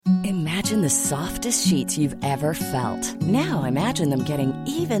Imagine the softest sheets you've ever felt. Now imagine them getting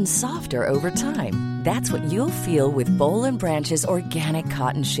even softer over time. That's what you'll feel with Boll and Branch's organic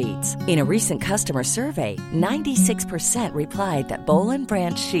cotton sheets. In a recent customer survey, 96% replied that Boll and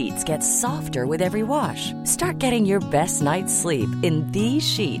Branch sheets get softer with every wash. Start getting your best night's sleep in these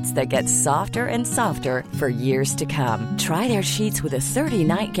sheets that get softer and softer for years to come. Try their sheets with a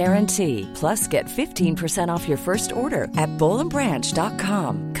 30-night guarantee. Plus, get 15% off your first order at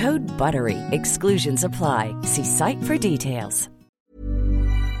bollandbranch.com. Code BUTTERY. Exclusions apply. See site for details.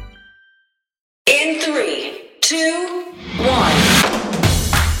 In 3, 2, 1.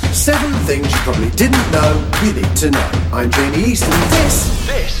 7 things you probably didn't know you need to know. I'm Jamie East and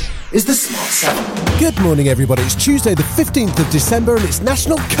this is the Smart 7. Good morning, everybody. It's Tuesday the 15th of December and it's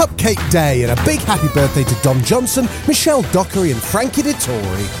National Cupcake Day. And a big happy birthday to Don Johnson, Michelle Dockery and Frankie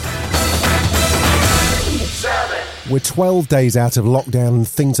Dettori. We're 12 days out of lockdown and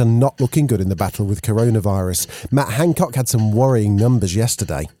things are not looking good in the battle with coronavirus. Matt Hancock had some worrying numbers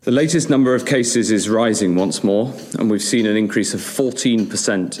yesterday. The latest number of cases is rising once more, and we've seen an increase of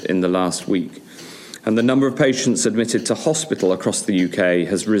 14% in the last week. And the number of patients admitted to hospital across the UK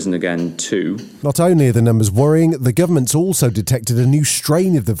has risen again too. Not only are the numbers worrying, the government's also detected a new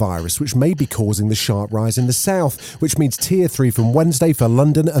strain of the virus which may be causing the sharp rise in the south, which means Tier 3 from Wednesday for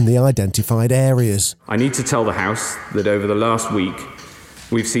London and the identified areas. I need to tell the House that over the last week,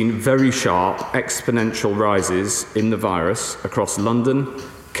 we've seen very sharp exponential rises in the virus across London,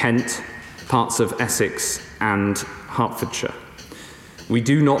 Kent, parts of Essex and Hertfordshire. We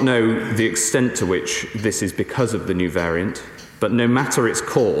do not know the extent to which this is because of the new variant, but no matter its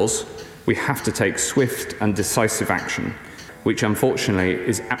cause, we have to take swift and decisive action, which unfortunately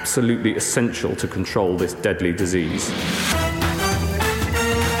is absolutely essential to control this deadly disease.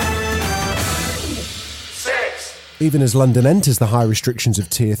 Even as London enters the high restrictions of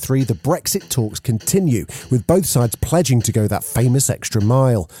Tier 3, the Brexit talks continue, with both sides pledging to go that famous extra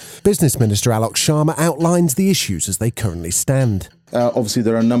mile. Business Minister Alok Sharma outlines the issues as they currently stand. Obviously,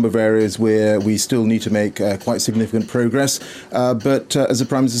 there are a number of areas where we still need to make quite significant progress. But as the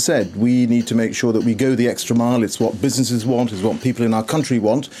Prime Minister said, we need to make sure that we go the extra mile. It's what businesses want, it's what people in our country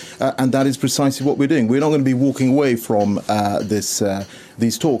want. And that is precisely what we're doing. We're not going to be walking away from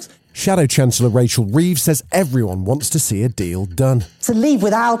these talks. Shadow Chancellor Rachel Reeves says everyone wants to see a deal done. To leave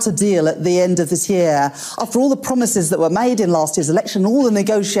without a deal at the end of this year, after all the promises that were made in last year's election, all the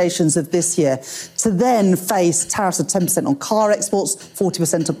negotiations of this year, to then face tariffs of 10% on car exports,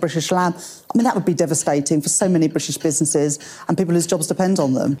 40% on British lamb, I mean, that would be devastating for so many British businesses and people whose jobs depend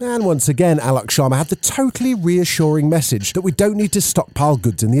on them. And once again, Alok Sharma had the totally reassuring message that we don't need to stockpile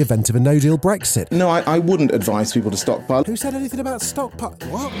goods in the event of a no-deal Brexit. No, I wouldn't advise people to stockpile. Who said anything about stockpile?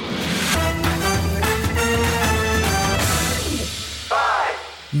 What?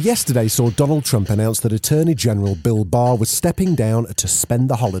 Yesterday saw Donald Trump announce that Attorney General Bill Barr was stepping down to spend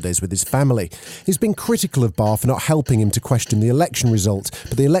the holidays with his family. He's been critical of Barr for not helping him to question the election result,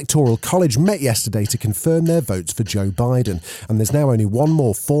 but the Electoral College met yesterday to confirm their votes for Joe Biden, and there's now only one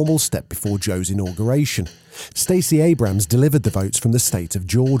more formal step before Joe's inauguration. Stacey Abrams delivered the votes from the state of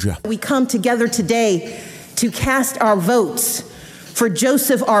Georgia. We come together today to cast our votes for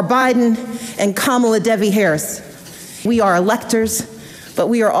Joseph R. Biden and Kamala Devi Harris. We are electors, but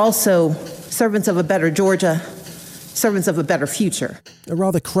we are also servants of a better Georgia, servants of a better future. A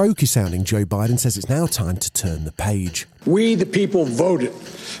rather croaky-sounding Joe Biden says it's now time to turn the page. We, the people, voted.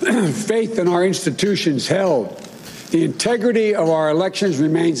 Faith in our institutions held. The integrity of our elections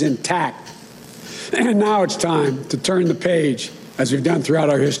remains intact. And now it's time to turn the page, as we've done throughout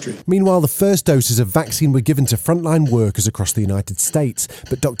our history. Meanwhile, the first doses of vaccine were given to frontline workers across the United States,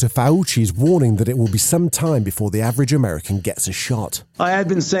 but Dr. Fauci is warning that it will be some time before the average American gets a shot. I had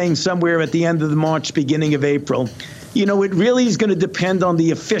been saying somewhere at the end of March, beginning of April, you know, it really is going to depend on the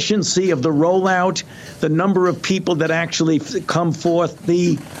efficiency of the rollout, the number of people that actually come forth.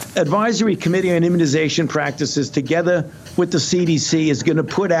 The Advisory Committee on Immunization Practices, together with the CDC, is going to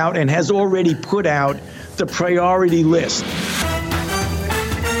put out and has already put out the priority list.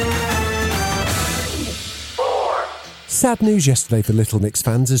 Sad news yesterday for Little Mix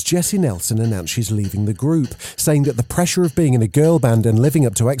fans as Jesy Nelson announced she's leaving the group, saying that the pressure of being in a girl band and living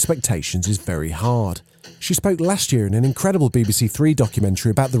up to expectations is very hard. She spoke last year in an incredible BBC Three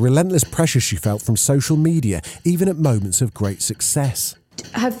documentary about the relentless pressure she felt from social media, even at moments of great success.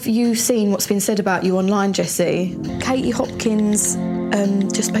 Have you seen what's been said about you online, Jesy? Katie Hopkins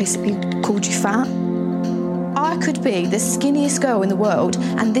just basically called you fat. I could be the skinniest girl in the world,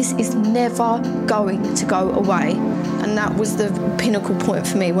 and this is never going to go away. And that was the pinnacle point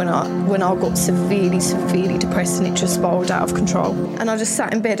for me when I got severely depressed, and it just spiraled out of control. And I just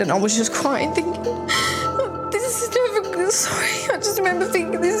sat in bed and I was just crying, thinking, this is never good. Sorry, I just remember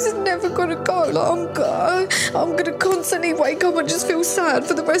thinking, this is never gonna go. Like, I'm gonna constantly wake up and just feel sad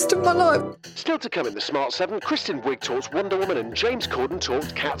for the rest of my life. Still to come in the Smart 7, Kristen Wiig talks Wonder Woman and James Corden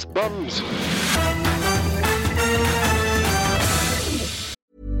talks cats' bums.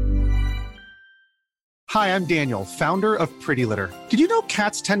 Hi, I'm Daniel, founder of Pretty Litter. Did you know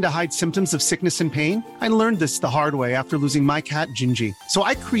cats tend to hide symptoms of sickness and pain? I learned this the hard way after losing my cat, Gingy. So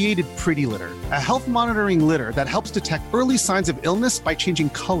I created Pretty Litter, a health monitoring litter that helps detect early signs of illness by changing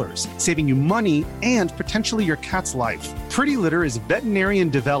colors, saving you money and potentially your cat's life. Pretty Litter is veterinarian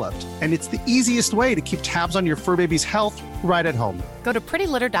developed, and it's the easiest way to keep tabs on your fur baby's health right at home. Go to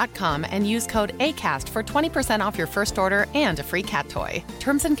prettylitter.com and use code ACAST for 20% off your first order and a free cat toy.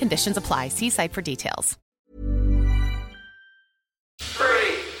 Terms and conditions apply. See site for details.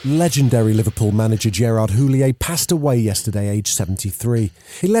 Legendary Liverpool manager Gerard Houllier passed away yesterday, aged 73.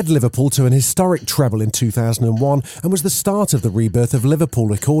 He led Liverpool to an historic treble in 2001 and was the start of the rebirth of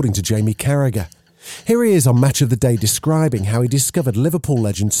Liverpool, according to Jamie Carragher. Here he is on Match of the Day describing how he discovered Liverpool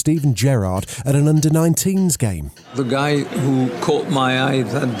legend Steven Gerrard at an under-19s game. The guy who caught my eye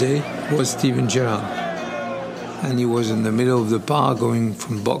that day was Steven Gerrard. And he was in the middle of the park, going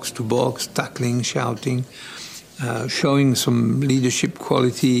from box to box, tackling, shouting, showing some leadership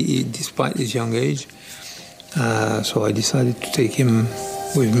quality despite his young age. So I decided to take him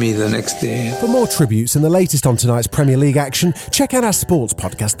with me the next day. For more tributes and the latest on tonight's Premier League action, check out our sports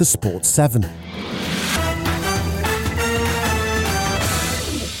podcast, The Sports 7.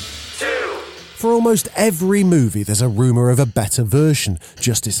 For almost every movie, there's a rumour of a better version.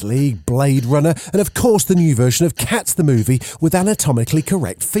 Justice League, Blade Runner, and of course the new version of Cats the movie with anatomically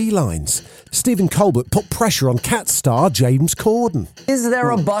correct felines. Stephen Colbert put pressure on Cats star James Corden. Is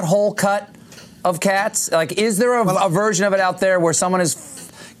there a butthole cut of Cats? Like, is there a version of it out there where someone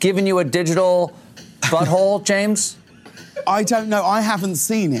has given you a digital butthole, James? I don't know. I haven't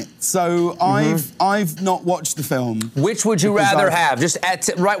seen it, so I've not watched the film. Which would you rather have?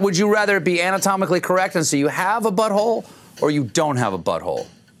 Would you rather it be anatomically correct and so you have a butthole, or you don't have a butthole?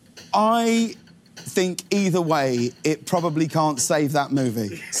 I think either way, it probably can't save that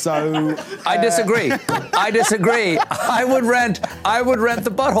movie. So I disagree. I would rent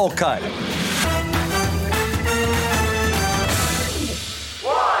the butthole cut.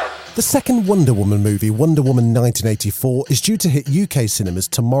 The second Wonder Woman movie, Wonder Woman 1984, is due to hit UK cinemas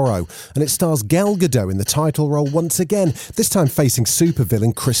tomorrow, and it stars Gal Gadot in the title role once again, this time facing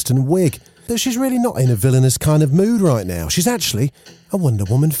supervillain Kristen Wiig. Though she's really not in a villainous kind of mood right now. She's actually a Wonder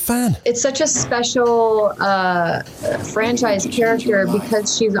Woman fan. It's such a special franchise character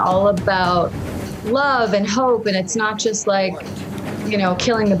because she's all about love and hope, and it's not just like, you know,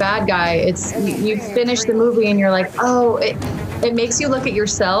 killing the bad guy. It's you finish the movie and you're like, oh, it makes you look at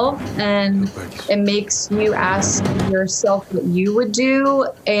yourself, and it makes you ask yourself what you would do,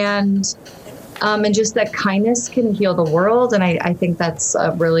 and just that kindness can heal the world, and I think that's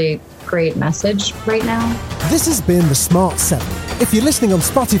a really great message right now. This has been The Smart 7. If you're listening on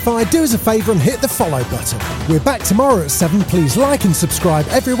Spotify, do us a favour and hit the follow button. We're back tomorrow at 7. Please like and subscribe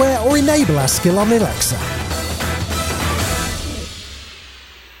everywhere or enable our skill on Alexa.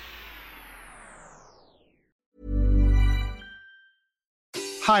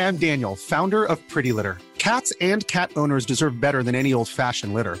 Hi, I'm Daniel, founder of Pretty Litter. Cats and cat owners deserve better than any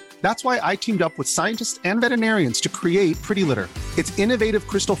old-fashioned litter. That's why I teamed up with scientists and veterinarians to create Pretty Litter. Its innovative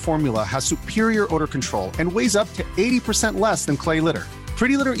crystal formula has superior odor control and weighs up to 80% less than clay litter.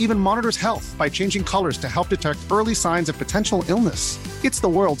 Pretty Litter even monitors health by changing colors to help detect early signs of potential illness. It's the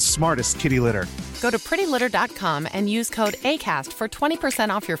world's smartest kitty litter. Go to prettylitter.com and use code ACAST for 20%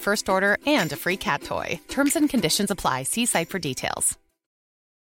 off your first order and a free cat toy. Terms and conditions apply. See site for details.